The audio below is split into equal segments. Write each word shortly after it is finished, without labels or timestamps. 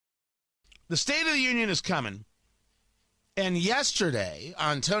The State of the Union is coming. And yesterday,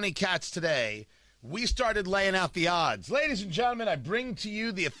 on Tony Katz Today, we started laying out the odds. Ladies and gentlemen, I bring to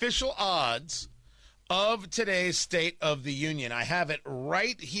you the official odds of today's State of the Union. I have it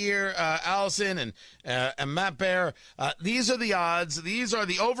right here, Allison and Matt Bear. These are the odds. These are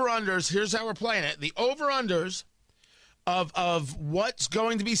the over-unders. Here's how we're playing it. The over-unders of what's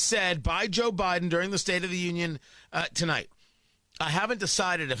going to be said by Joe Biden during the State of the Union tonight. I haven't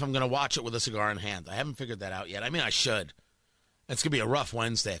decided if I'm going to watch it with a cigar in hand. I haven't figured that out yet. I mean, I should. It's going to be a rough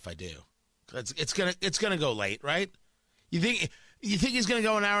Wednesday if I do. It's gonna go late, right? You think he's going to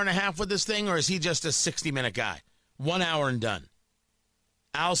go an hour and a half with this thing, or is he just a 60-minute guy? 1 hour and done.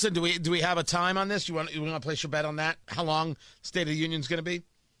 Allison, do we have a time on this? You want to place your bet on that? How long State of the Union is going to be?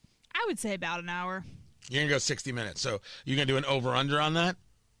 I would say about an hour. You're going to go 60 minutes. So you're going to do an over-under on that?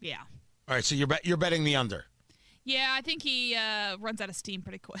 Yeah. All right, so you're betting the under. Yeah, I think he runs out of steam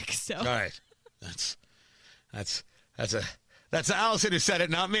pretty quick. So. All right, that's Allison who said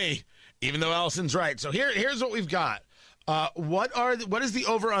it, not me. Even though Allison's right. So here's what we've got. What is the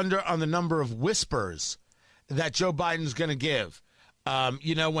over under on the number of whispers that Joe Biden's going to give? When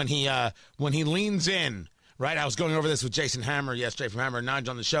he leans in. Right, I was going over this with Jason Hammer yesterday from Hammer and Nige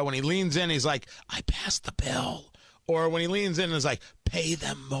on the show. When he leans in, he's like, "I passed the bill." Or when he leans in and is like, "Pay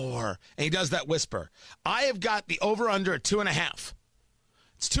them more," and he does that whisper. I have got the over/under at 2.5.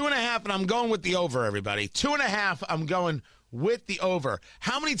 It's 2.5, and I'm going with the over. Everybody, 2.5. I'm going with the over.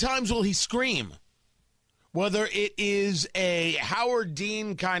 How many times will he scream? Whether it is a Howard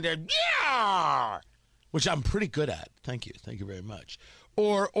Dean kind of yeah, which I'm pretty good at. Thank you very much.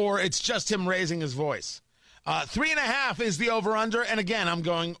 Or it's just him raising his voice. 3.5 is the over/under, and again, I'm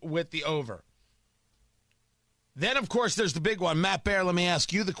going with the over. Then, of course, there's the big one. Matt Bear, let me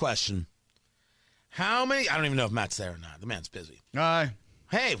ask you the question. How many, I don't even know if Matt's there or not. The man's busy. Hi.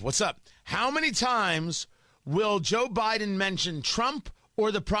 Hey, what's up? How many times will Joe Biden mention Trump or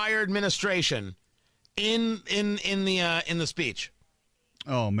the prior administration in the speech?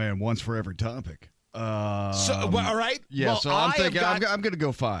 Oh, man, once for every topic. All right. Yeah, well, so I'm thinking I'm going to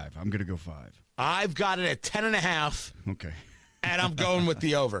go 5. I'm going to go 5. I've got it at 10.5. Okay. And I'm going with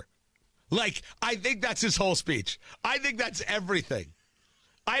the over. Like, I think that's his whole speech. I think that's everything.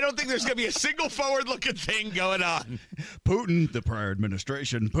 I don't think there's going to be a single forward-looking thing going on. Putin, the prior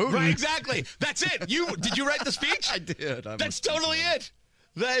administration, Putin. Right, exactly. That's it. Did you write the speech? I did. That's totally it.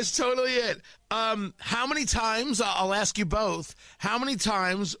 That is totally it. How many times, I'll ask you both, how many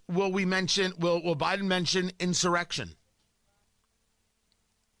times will Biden mention insurrection?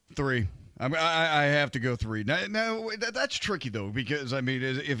 3. I have to go 3. Now, that's tricky, though, because, I mean,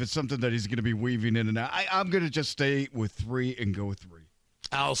 if it's something that he's going to be weaving in and out, I'm going to just stay with 3 and go with 3.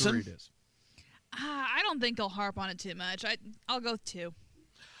 Allison? 3 it is. I don't think he'll harp on it too much. I'll go 2.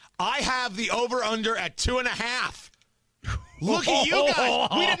 I have the over-under at 2.5. Look at you guys.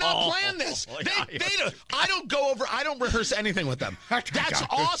 We did not plan this. I don't rehearse anything with them. That's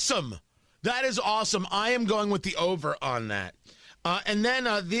awesome. That is awesome. I am going with the over on that. And then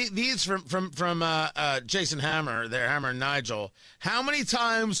these from Jason Hammer, there, Hammer and Nigel. How many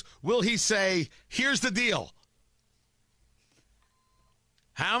times will he say, "Here's the deal"?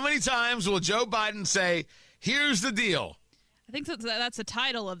 How many times will Joe Biden say, "Here's the deal"? I think that's the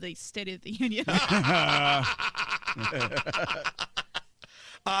title of the State of the Union.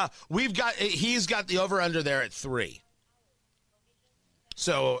 He's got the over/under there at 3.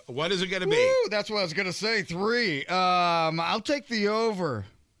 So what is it going to be? Woo, that's what I was going to say. 3. I'll take the over.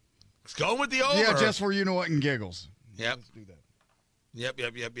 Let's go with the over. Yeah, just for you know what and giggles. Yep. Let's do that.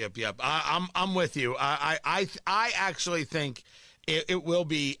 Yep. I'm with you. I actually think it will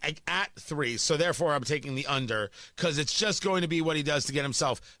be at 3. So therefore, I'm taking the under because it's just going to be what he does to get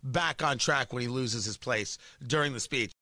himself back on track when he loses his place during the speech.